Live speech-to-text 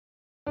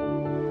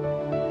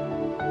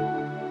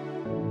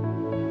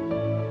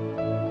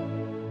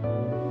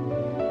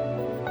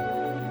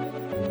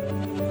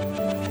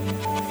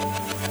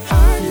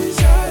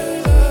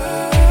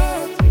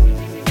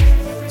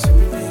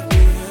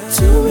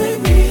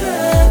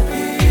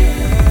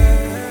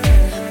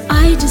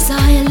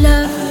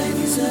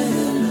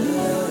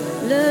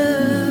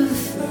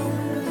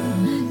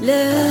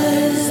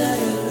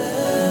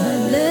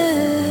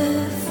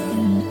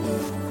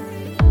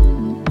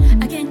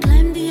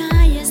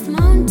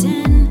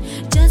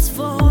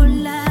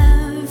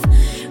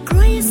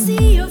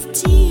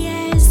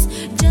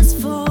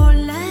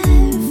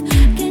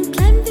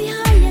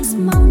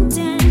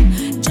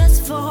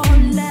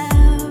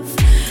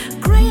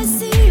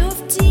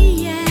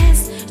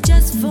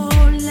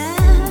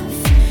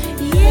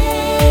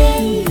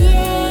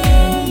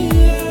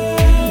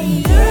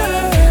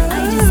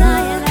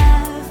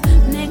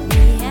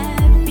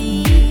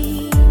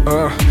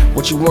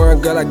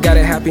girl, I got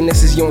it.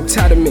 Happiness is your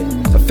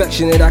entitlement.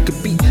 Affectionate I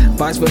could be,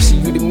 vice versa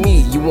you to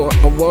me. You want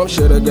a warm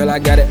shoulder, girl, I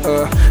got it.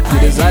 You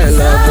desire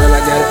love, girl, I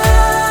got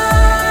it.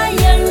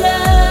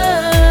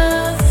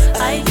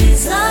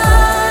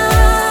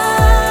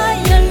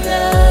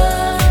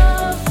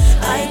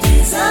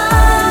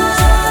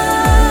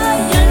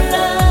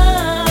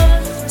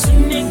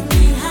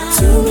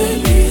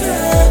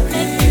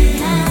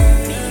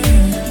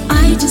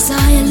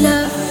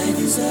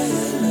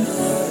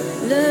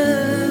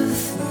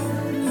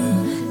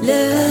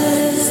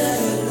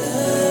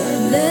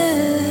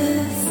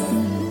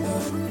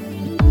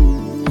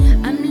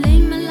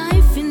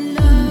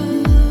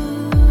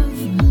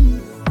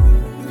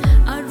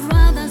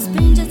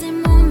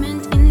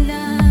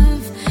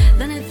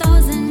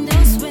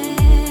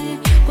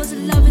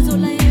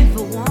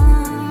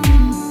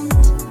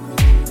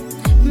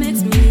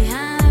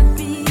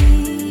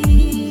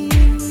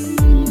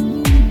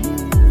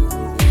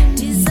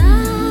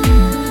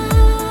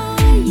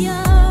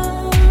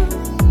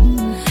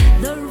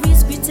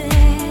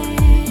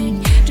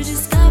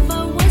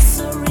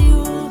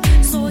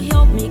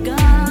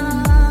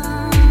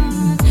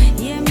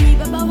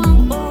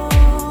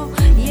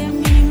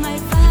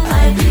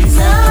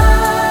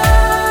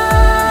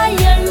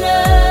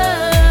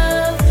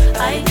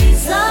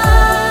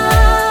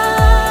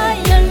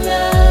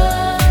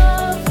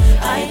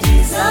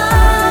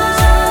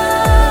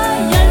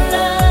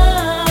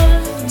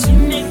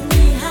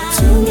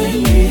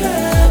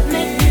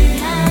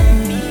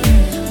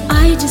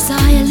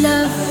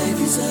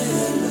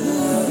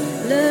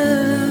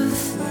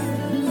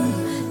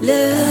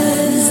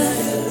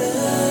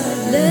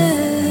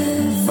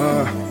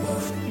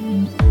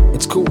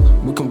 It's cool,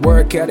 we can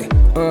work at it.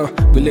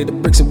 We lay the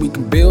bricks and we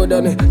can build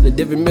on it. The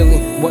different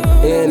million, what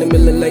in a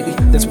million, lady.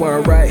 That's why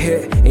I'm right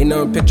here. Ain't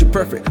no picture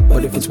perfect,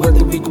 but if it's worth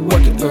it, we can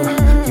work it.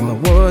 You my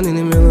one in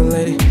a million,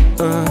 lady.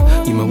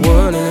 You my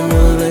one in a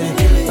million, lady.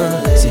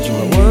 Said you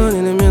my one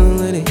in a million,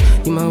 lady.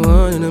 You my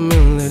one in a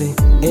million, lady.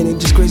 Ain't it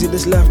just crazy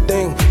this love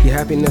thing? Your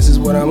happiness is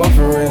what I'm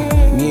offering.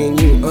 Me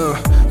and you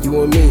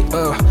and me,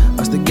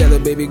 us together,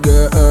 baby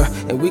girl,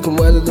 and we can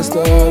weather the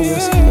storm,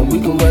 yes, and we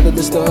can weather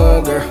the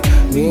storm, girl.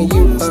 Me and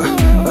you,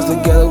 us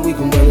together, we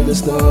can weather the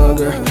storm,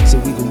 girl. So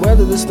we can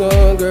weather the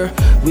storm, girl.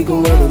 We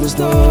can weather the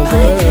storm,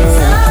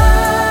 girl.